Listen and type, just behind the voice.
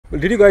Well,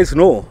 did you guys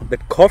know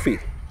that coffee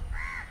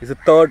is the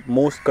third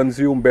most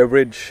consumed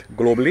beverage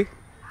globally?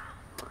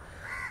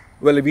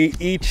 Well, we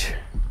each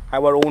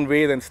have our own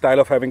ways and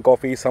style of having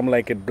coffee. Some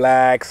like it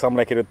black, some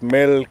like it with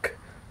milk,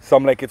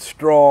 some like it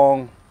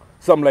strong,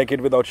 some like it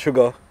without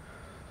sugar.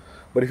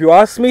 But if you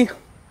ask me,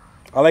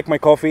 I like my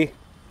coffee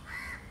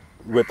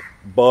with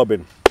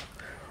bourbon.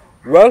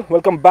 Well,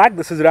 welcome back.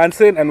 This is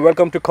Ransin and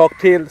welcome to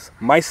Cocktails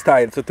My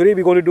Style. So today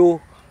we're going to do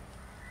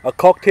a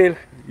cocktail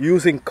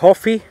using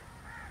coffee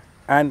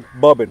and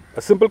bourbon.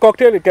 A simple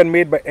cocktail, it can be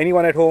made by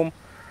anyone at home.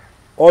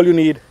 All you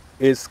need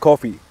is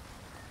coffee.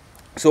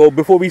 So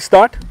before we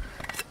start,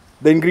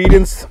 the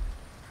ingredients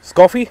is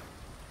coffee,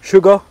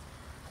 sugar,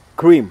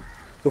 cream.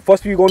 So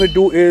first we're going to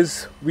do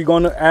is we're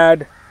going to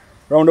add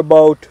around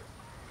about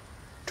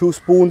 2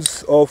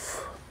 spoons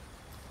of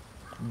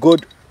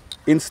good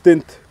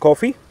instant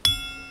coffee.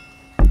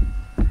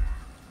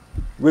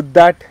 With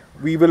that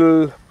we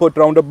will put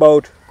round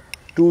about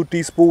 2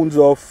 teaspoons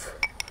of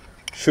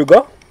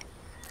sugar,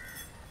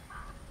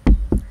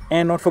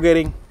 and not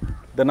forgetting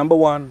the number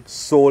one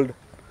sold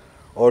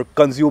or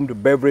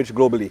consumed beverage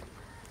globally,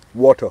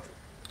 water.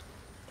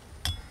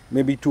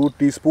 Maybe 2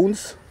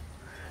 teaspoons.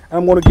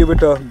 I'm going to give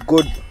it a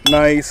good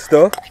nice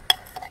stir.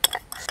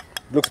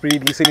 Looks pretty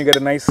decent. You get a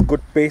nice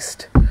good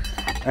paste,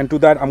 and to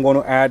that I'm going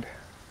to add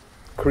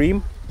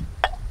cream.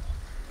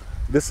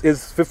 This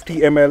is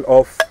 50 ml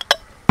of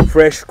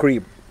fresh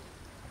cream.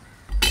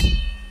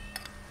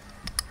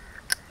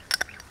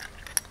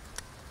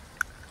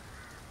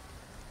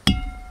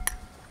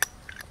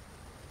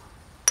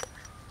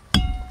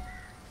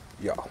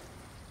 Yeah.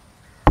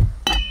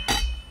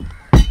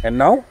 And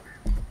now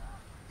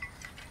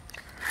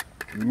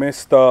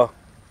Mr.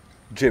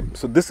 Jim.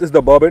 So this is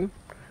the bourbon.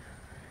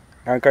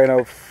 I'm kind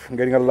of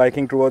getting a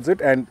liking towards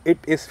it, and it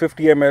is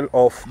 50 ml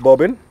of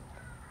bourbon.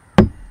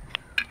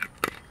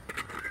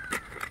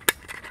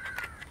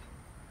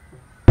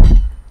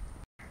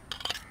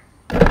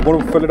 I'm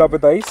going to fill it up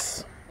with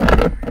ice.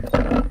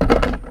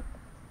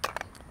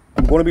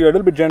 I'm going to be a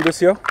little bit generous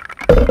here.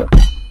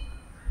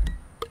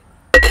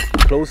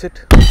 Close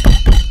it.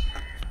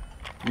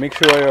 Make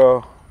sure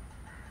your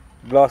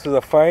glasses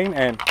are fine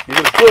and give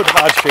it a good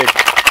hard shake.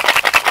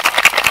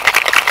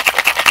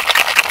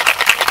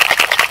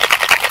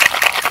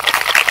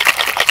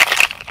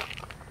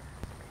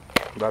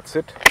 That's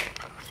it.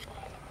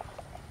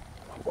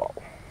 Wow.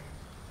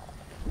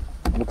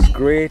 Looks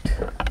great.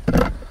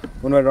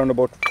 I'm going to add around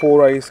about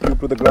 4 ice cubes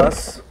to the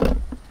glass.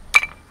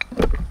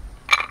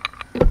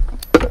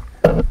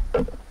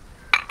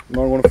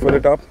 Now I'm going to fill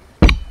it up,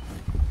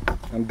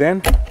 and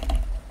then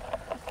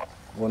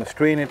I'm going to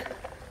strain it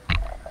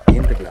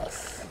in the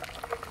glass.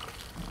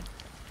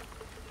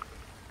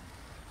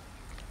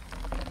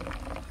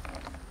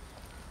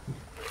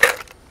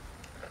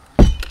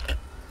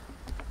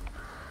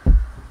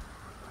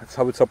 That's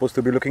how it's supposed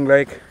to be looking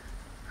like.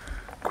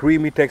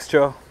 Creamy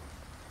texture,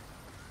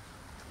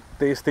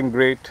 tasting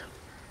great,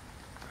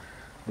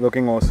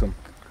 looking awesome.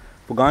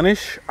 For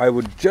garnish, I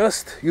would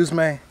just use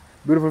my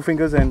beautiful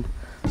fingers and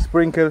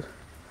sprinkle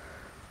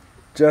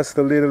just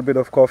a little bit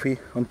of coffee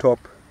on top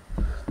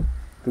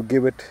to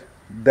give it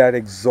that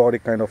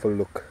exotic kind of a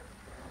look.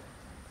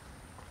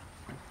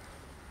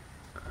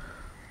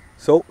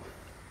 So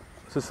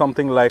this is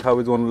something like how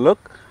it's going to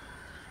look.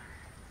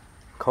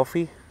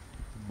 Coffee,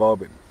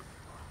 bourbon.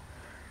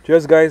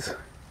 Cheers guys,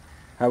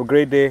 have a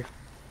great day.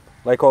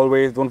 Like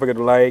always, don't forget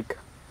to like,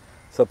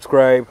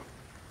 subscribe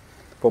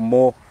for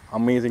more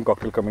amazing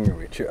cocktail coming your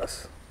way.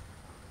 Cheers.